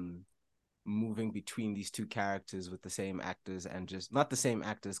 moving between these two characters with the same actors and just not the same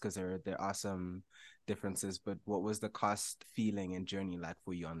actors because there are some differences, but what was the cast feeling and journey like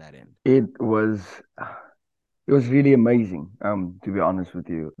for you on that end? It was it was really amazing, to be honest with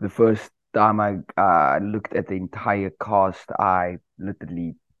you. The first time I looked at the entire cast, I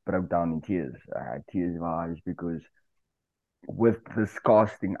literally broke down in tears. I had tears in my eyes because with this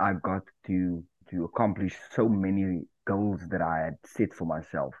casting, I got to accomplish so many goals that I had set for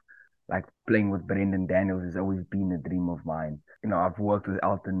myself. Like playing with Brendan Daniels has always been a dream of mine. You know, I've worked with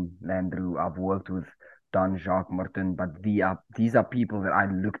Elton Landru, I've worked with Don Jacques Martin, but these are people that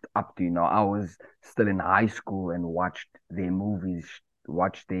I looked up to. You know, I was still in high school and watched their movies,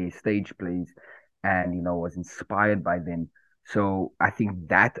 watched their stage plays, and was inspired by them. So I think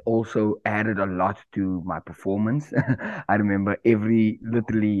that also added a lot to my performance. I remember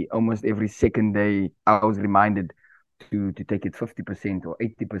literally almost every second day, I was reminded to take it 50% or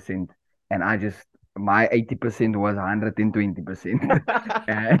 80%. And my 80% was 120%.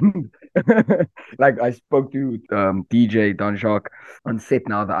 And like I spoke to DJ Don Jacques on set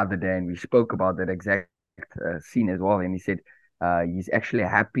now the other day, and we spoke about that exact scene as well. And he said he's actually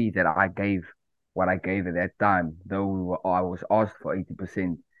happy that I gave what I gave at that time, though I was asked for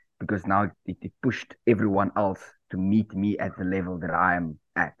 80%, because now it pushed everyone else to meet me at the level that I am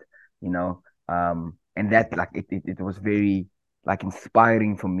at, you know. And that like it was very like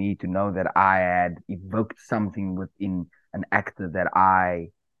inspiring for me to know that I had evoked something within an actor that I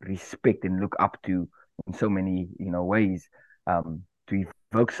respect and look up to in so many, ways. To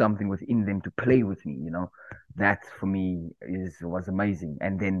evoke something within them to play with me, that for me was amazing.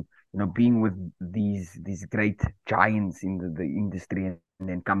 And then being with these great giants in the industry, and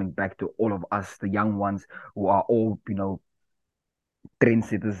then coming back to all of us, the young ones who are all,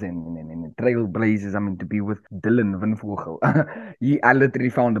 trendsetters and trailblazers. I mean, to be with Dylan Winvogel, I literally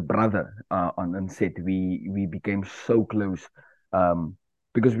found a brother on set. We became so close,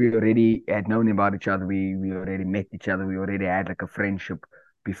 because we already had known about each other. We already met each other. We already had like a friendship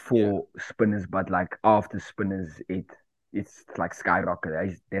Yeah. before Spinners, but like after Spinners, it's like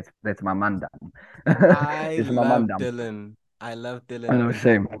skyrocket. That's my man. I This is my love man. Dylan. I love I Dylan know,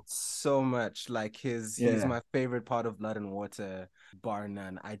 same. so much. Like he's Yeah, my favorite part of Blood and Water, bar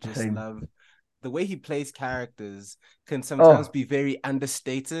none. I just same. love the way he plays characters can sometimes Oh, be very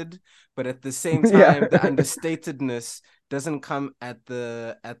understated, but at the same yeah, time, the understatedness doesn't come at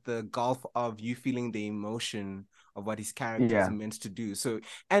the gulf of you feeling the emotion of what his character is yeah, meant to do. So,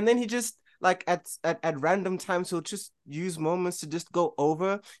 and then he just like at random times he'll just use moments to just go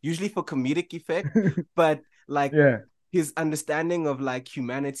over, usually for comedic effect, but like yeah, his understanding of like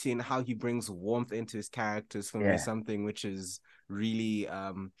humanity and how he brings warmth into his characters for me is yeah. something which is really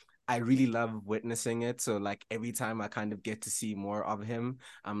I really love witnessing it. So like every time I kind of get to see more of him,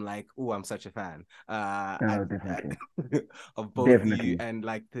 I'm like, oh, I'm such a fan. No, definitely, Of both you definitely. and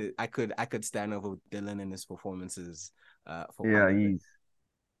like I could stand over Dylan in his performances for quite Yeah, a bit.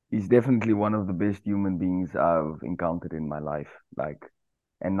 he's definitely one of the best human beings I've encountered in my life. Like,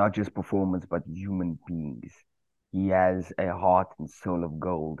 and not just performance, but human beings. He has a heart and soul of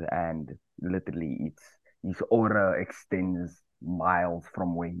gold, and literally, it's his aura extends miles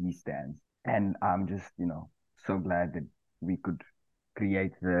from where he stands. And I'm just, so glad that we could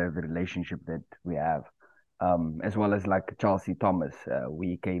create the relationship that we have. As well as like Chelsea Thomas,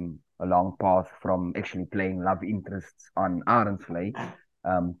 we came a long path from actually playing love interests on Aaron's Flay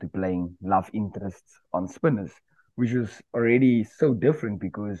to playing love interests on spinners, which was already so different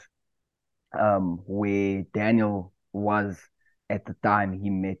because where Daniel was at the time he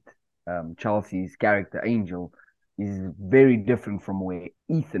met Chelsea's character Angel is very different from where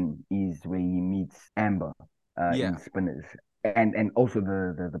Ethan is, where he meets Amber in Yeah, Spinners, and also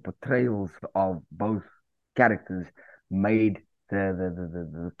the portrayals of both characters made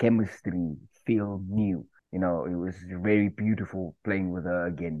the chemistry feel new. It was very beautiful playing with her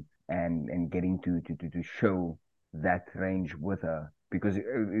again and getting to show that range with her because it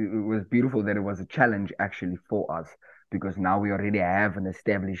was beautiful that it was a challenge actually for us because now we already have an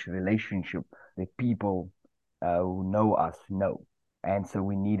established relationship that people who know us know. And so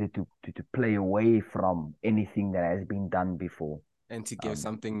we needed to play away from anything that has been done before. and to give Um,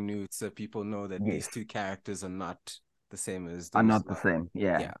 something new so people know that yes, these two characters are not the same as are those. not the same.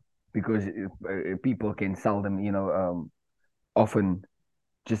 Yeah, Yeah, because people can seldom, often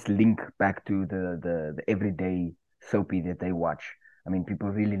just link back to the everyday soapy that they watch. I mean, people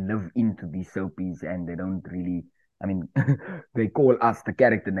really live into these soapies and they don't really. I mean, they call us the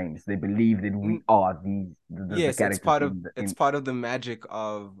character names. They believe that we are the yes, characters it's in. part of the magic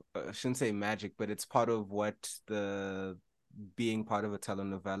of I shouldn't say magic, but it's part of what the being part of a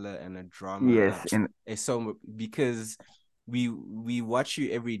telenovela and a drama Yes, and is so because we watch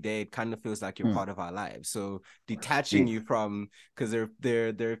you every day. It kind of feels like you're mm, part of our lives. So detaching yes, you from because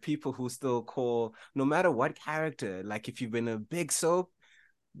there are people who still call no matter what character, like if you've been a big soap,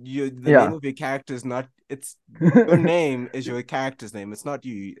 the name yeah, of your character is not it's your name is your character's name. It's not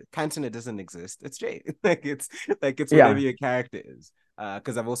you. Cantona doesn't exist. It's Jay. It's whatever yeah, your character is.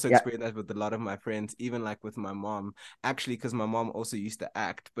 Because I've also yeah. experienced that with a lot of my friends, even like with my mom. Actually, because my mom also used to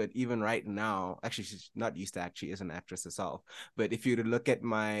act, but even right now, actually, she's not used to act. She is an actress herself. But if you were to look at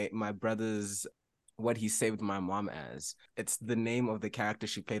my brother's what he saved my mom as, it's the name of the character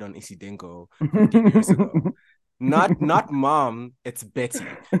she played on Isidingo 15 years ago. Not mom, it's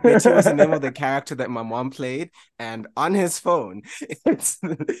Betty. Betty was the name of the character that my mom played, and on his phone, it's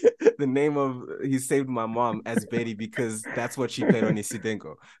the name of he saved my mom as Betty because that's what she played on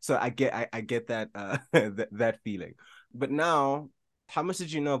Isidengo. So I get that that feeling. But now, how much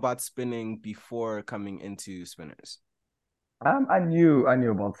did you know about spinning before coming into spinners? I knew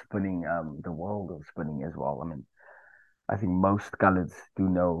about spinning, the world of spinning as well. I mean, I think most coloreds do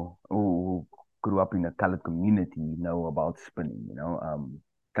know who grew up in a colored community know about spinning,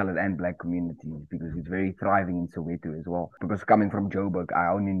 colored and black communities because it's very thriving in Soweto as well. Because coming from Joburg,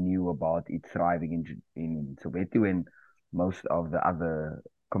 I only knew about it thriving in Soweto and most of the other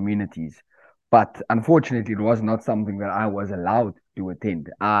communities. But unfortunately, it was not something that I was allowed to attend.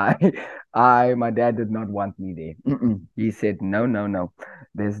 My dad did not want me there. He said, no, no, no.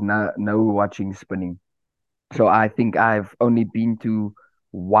 There's no watching spinning. So I think I've only been to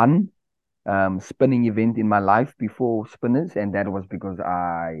one spinning event in my life before spinners, and that was because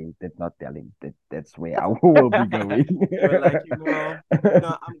I did not tell him that that's where I will be going. You were like,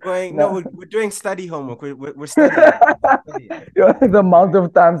 no, I'm going. No, No. we're doing study homework. We're studying. We're studying. The amount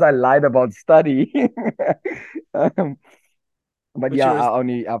of times I lied about study. um, but But yeah, yours,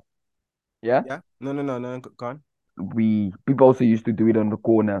 yeah. yeah. No. Go on. We people also used to do it on the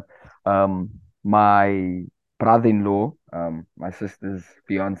corner. My brother-in-law, my sister's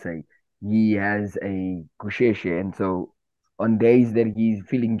fiance, he has a kusheshe, and so on days that he's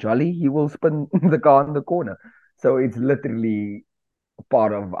feeling jolly, he will spin the car on the corner. So it's literally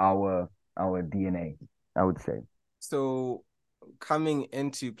part of our DNA, I would say. So, coming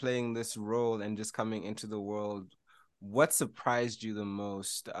into playing this role and just coming into the world, what surprised you the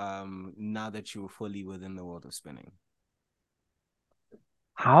most now that you were fully within the world of spinning?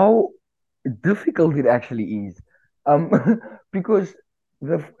 How difficult it actually is, um, because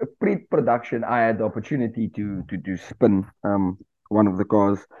the pre-production, I had the opportunity to spin one of the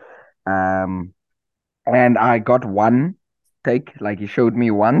cars, um, and I got one take, like he showed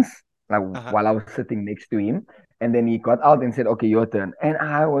me once, like Uh-huh. while I was sitting next to him, And then he got out and said, "Okay, your turn." And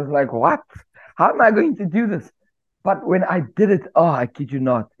I was like, "What? How am I going to do this?" But when I did it, oh, I kid you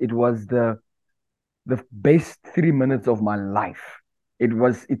not, it was the best 3 minutes of my life.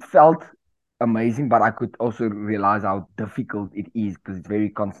 It felt amazing, but I could also realize how difficult it is because it's very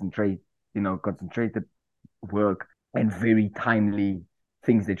concentrated work and very timely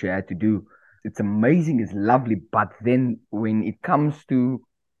things that you had to do. It's amazing, it's lovely, but then when it comes to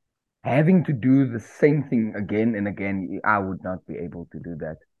having to do the same thing again and again, I would not be able to do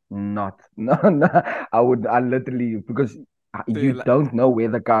that. Not, no, no. I literally, because So you you're like, don't know where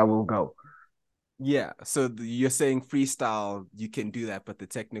the car will go. yeah. So you're saying freestyle, you can do that, but the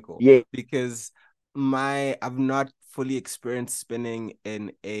technical, Yeah, because I've not fully experienced spinning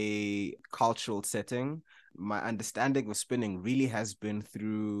in a cultural setting. My understanding of spinning really has been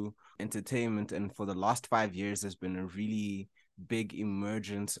through entertainment, and for the last 5 years, there's been a really big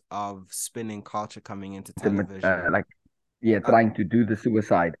emergence of spinning culture coming into television. like, yeah, Uh, trying to do the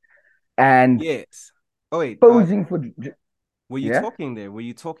suicide and yes. Oh wait, posing for, were you yeah, talking there? Were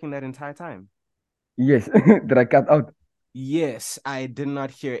you talking that entire time? yes. Did I cut out? Yes, I did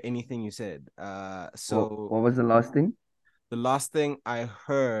not hear anything you said. So What was the last thing? the last thing I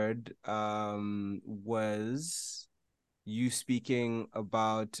heard was you speaking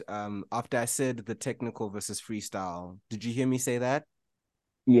about after I said the technical versus freestyle. Did you hear me say that?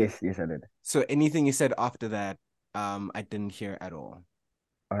 Yes, yes, I did. So anything you said after that, I didn't hear at all.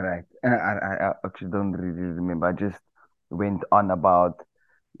 All right. I actually don't really remember. I just went on about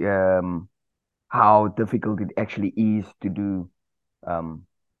um how difficult it actually is to do um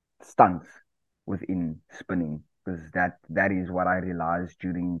stunts within spinning, because that is what I realized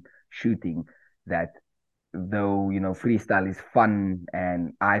during shooting, that though freestyle is fun,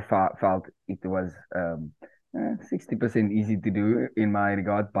 and I felt it was 60% easy to do in my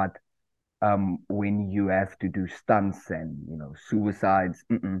regard, but when you have to do stunts and suicides,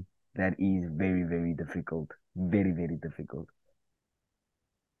 that is very, very difficult, very, very difficult.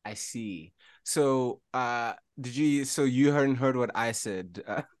 I see. So, so you hadn't heard what I said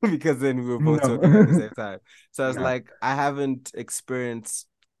because then we were both No. talking at the same time. So I was Yeah. like, I haven't experienced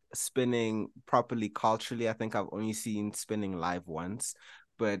spinning properly culturally. I think I've only seen spinning live once,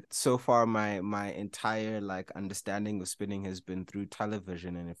 but so far my entire like understanding of spinning has been through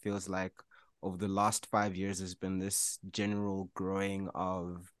television, and it feels like over the last 5 years has been this general growing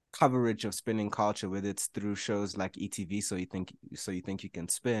of coverage of spinning culture, whether it's through shows like ETV, so you think you can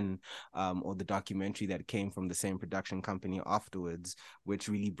spin, or the documentary that came from the same production company afterwards, which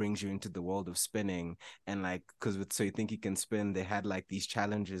really brings you into the world of spinning. And like, because with So You Think You Can Spin, they had like these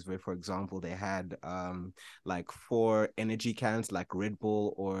challenges where, for example, they had like four energy cans, like Red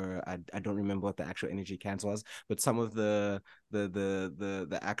Bull, or I don't remember what the actual energy cans was, but some of the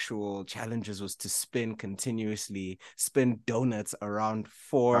actual challenges was to spin continuously, spin donuts around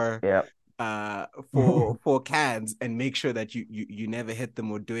Yeah. four cans, and make sure that you never hit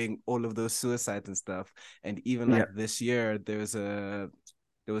them, or doing all of those suicides and stuff. And even Yeah. like this year, there was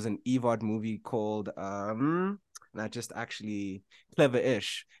an EVOD movie called not just actually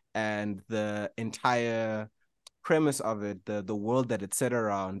Clever-ish, and the entire premise of it, the world that it's set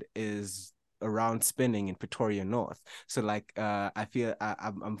around, is around spinning in Pretoria North. So like I feel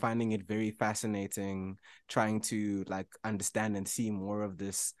I'm finding it very fascinating trying to like understand and see more of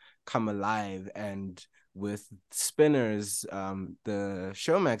this come alive. And with Spinners, the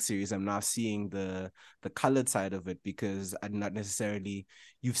Showmax series, I'm now seeing the colored side of it, because I'm not necessarily,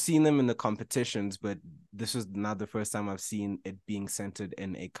 you've seen them in the competitions, but this was not the first time I've seen it being centered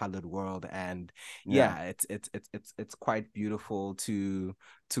in a colored world. And Yeah. yeah, it's quite beautiful to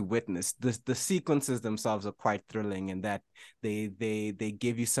witness. The sequences themselves are quite thrilling, in that they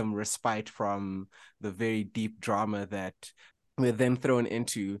give you some respite from the very deep drama that we're then thrown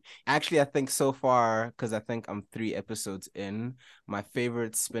into. Actually, I think so far, because I think I'm 3 episodes in, my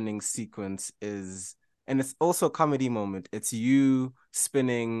favorite spinning sequence is, and it's also a comedy moment. It's you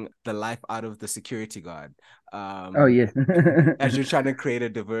spinning the life out of the security guard, Oh, um, yes. as you're trying to create a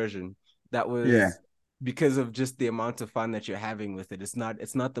diversion. That Yeah. was because of just the amount of fun that you're having with it. It's not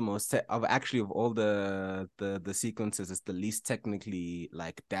the most of actually, of all the sequences, it's the least technically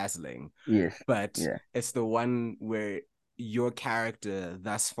like dazzling, Yes. but Yeah. it's the one where your character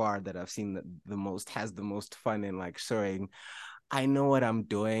thus far that I've seen the most has the most fun in like showing, I know what I'm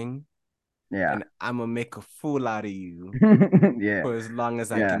doing, Yeah. and I'm gonna make a fool out of you Yeah. for as long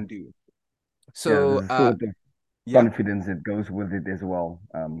as I Yeah. can do. Yeah. So There's a sort of yeah. confidence that goes with it as well.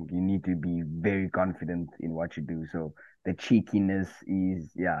 You need to be very confident in what you do. So the cheekiness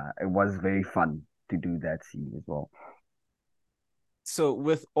is, yeah, it was very fun to do that scene as well. So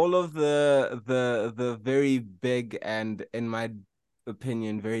with all of the very big and, in my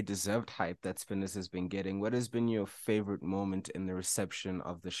opinion, very deserved hype that Spinners has been getting, what has been your favorite moment in the reception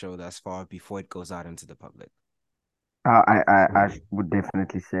of the show thus far before it goes out into the public? I would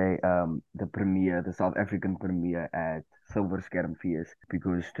definitely say the premiere, the South African premiere at Silver Skerm Feast,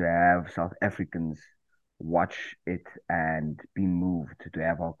 because to have South Africans watch it and be moved, to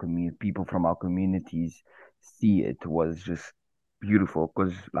have our community, people from our communities see it was just beautiful.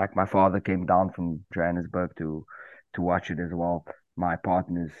 Because like my father came down from Johannesburg to watch it as well. My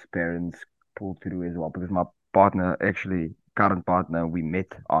partner's parents pulled through as well because my partner, actually current partner, we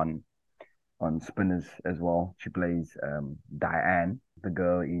met on Spinners as well. She plays Diane, the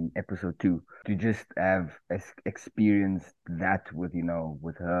girl in episode 2. To just have experienced that with,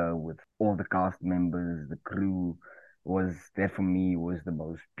 with her, with all the cast members, the crew, was that for me was the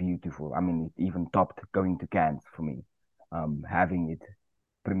most beautiful. I mean, it even topped going to Cannes for me. Having it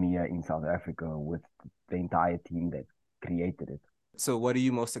premiere in South Africa with the entire team that created it. So what are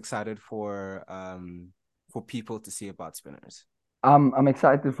you most excited for people to see about Spinners? I'm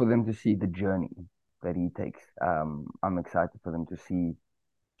excited for them to see the journey that he takes. I'm excited for them to see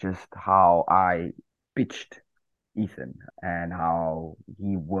just how I pitched Ethan and how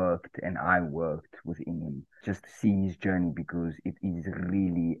he worked and I worked within him. Just to see his journey because it is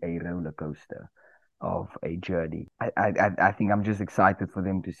really a roller coaster of a journey. I think I'm just excited for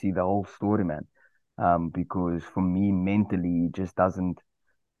them to see the whole story, man. Because for me mentally it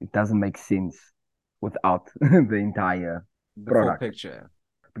doesn't make sense without the entire The full product picture.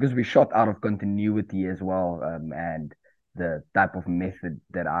 because we shot out of continuity as well. And the type of method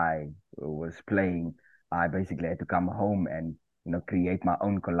that I was playing, I basically had to come home and create my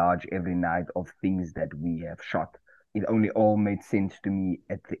own collage every night of things that we have shot. It only all made sense to me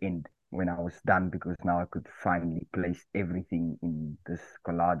at the end when I was done because now I could finally place everything in this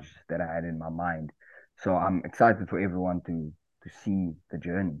collage that I had in my mind. So I'm excited for everyone to see the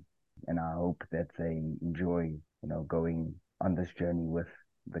journey, and I hope that they enjoy, going on this journey with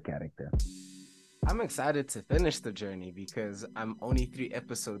the character. I'm excited to finish the journey because I'm only 3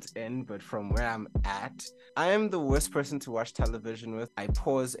 episodes in, but from where I'm at, I am the worst person to watch television with. I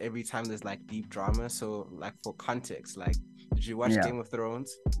pause every time there's like deep drama. So, like, for context, like, did you watch Yeah, Game of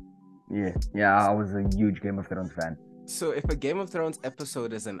Thrones? yeah. I was a huge Game of Thrones fan. So if a Game of Thrones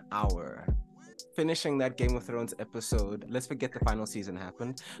episode is an hour, finishing that Game of Thrones episode, let's forget the final season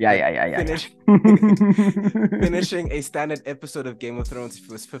happened, Yeah, but yeah, yeah, yeah, finish yeah. finishing a standard episode of Game of Thrones, if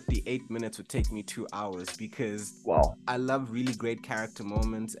it was 58 minutes, would take me 2 hours because Wow. I love really great character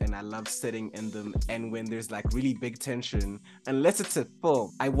moments and I love sitting in them. And when there's like really big tension, unless it's a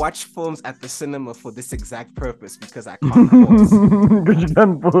film, I watch films at the cinema for this exact purpose because I can't pause. Because you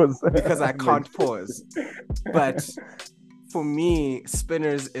can't pause. Because I can't pause. But for me,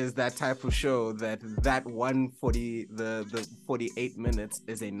 Spinners is that type of show that 140 the 48 minutes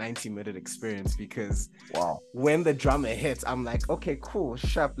is a 90-minute experience because Wow. when the drama hits, I'm like, okay, cool,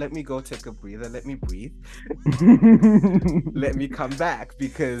 sharp, let me go take a breather, let me breathe, let me come back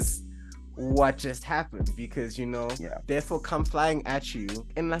because what just happened, because therefore come flying at you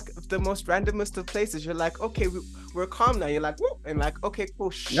in like the most randomest of places. You're like, okay, we're calm now. You're like, whoop, and like, okay,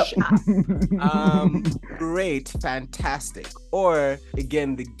 cool, Yep. great, fantastic. Or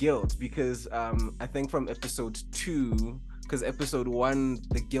again, the guilt, because I think from episode 2, because episode 1,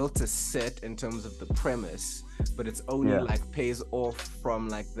 the guilt is set in terms of the premise, but it's only like pays off from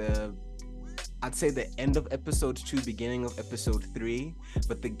like I'd say the end of episode 2, beginning of episode 3,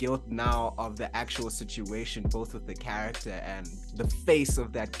 but the guilt now of the actual situation, both with the character and the face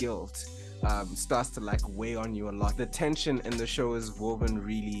of that guilt, starts to like weigh on you a lot. The tension in the show is woven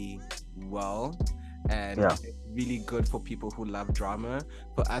really well and really good for people who love drama.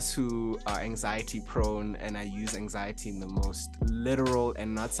 For us who are anxiety prone, and I use anxiety in the most literal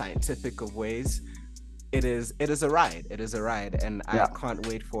and not scientific of ways, it is a ride. It is a ride, and I can't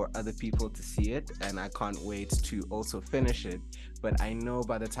wait for other people to see it, and I can't wait to also finish it. But I know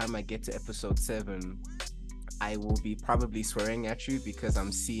by the time I get to episode 7, I will be probably swearing at you because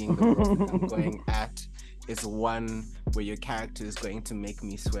I'm seeing the road that I'm going at is one where your character is going to make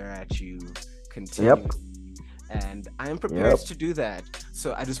me swear at you continuously. And I'm prepared to do that.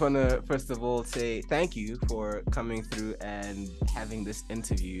 So I just want to, first of all, say thank you for coming through and having this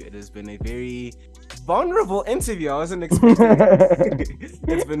interview. It has been a very vulnerable interview. I wasn't expecting it.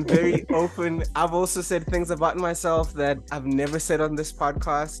 It's been very open. I've also said things about myself that I've never said on this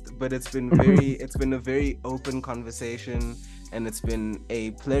podcast, but it's been a very open conversation. and it's been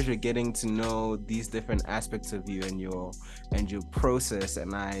a pleasure getting to know these different aspects of you and your process.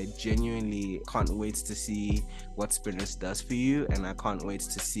 And I genuinely can't wait to see what Spinners does for you, and I can't wait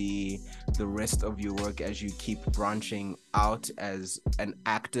to see the rest of your work as you keep branching out as an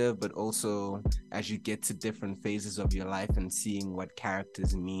actor, but also as you get to different phases of your life and seeing what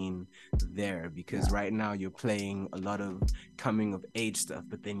characters mean there. Because right now you're playing a lot of coming of age stuff,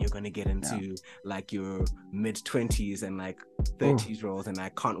 but then you're going to get into like your mid-20s and like 30s roles, and I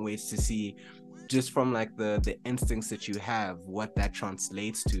can't wait to see just from like the instincts that you have what that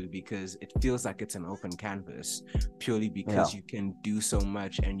translates to, because it feels like it's an open canvas purely because you can do so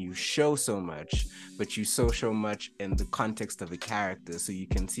much and you show so much, but you show much in the context of a character. So you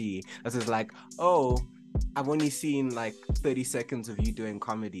can see this is like, oh, I've only seen like 30 seconds of you doing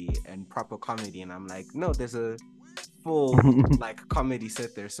comedy and proper comedy, and I'm like, no, there's a full like comedy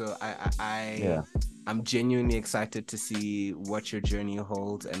set there. So I'm genuinely excited to see what your journey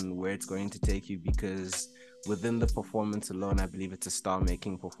holds and where it's going to take you, because within the performance alone, I believe it's a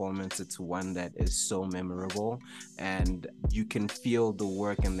star-making performance. It's one that is so memorable, and you can feel the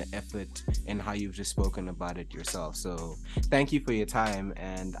work and the effort in how you've just spoken about it yourself. So thank you for your time,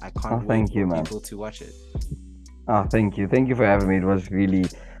 and I can't wait for people to watch it. Thank you for having me. It was really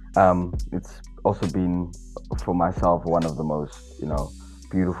it's also been for myself one of the most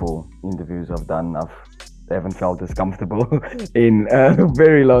beautiful interviews I've done. I haven't felt as comfortable in a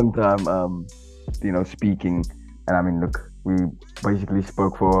very long time speaking. And I mean, look, we basically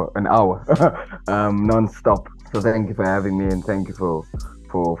spoke for an hour non-stop. So thank you for having me, and thank you for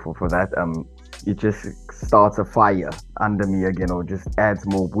that. It just starts a fire under me again, or just adds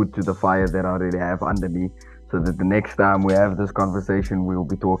more wood to the fire that I already have under me, so that the next time we have this conversation, we'll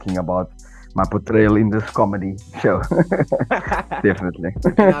be talking about my portrayal in this comedy show. Definitely.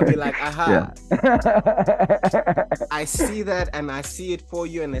 And I'll be like, aha. I see that, and I see it for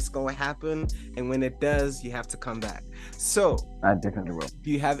you, and it's going to happen. And when it does, you have to come back. So I definitely will. Do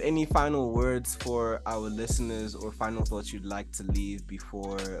you have any final words for our listeners, or final thoughts you'd like to leave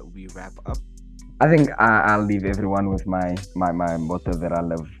before we wrap up? I think I'll leave everyone with my motto that I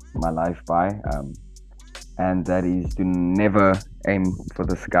live my life by. And that is to never aim for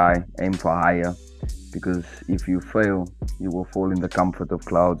the sky, aim for higher, because if you fail, you will fall in the comfort of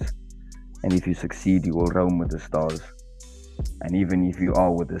clouds, and if you succeed, you will roam with the stars. And even if you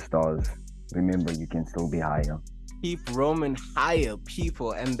are with the stars, remember, you can still be higher. Keep roaming higher,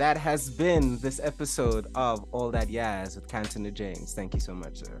 people. And that has been this episode of All That Yaz with Cantona James. Thank you so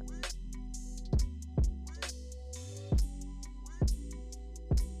much, sir.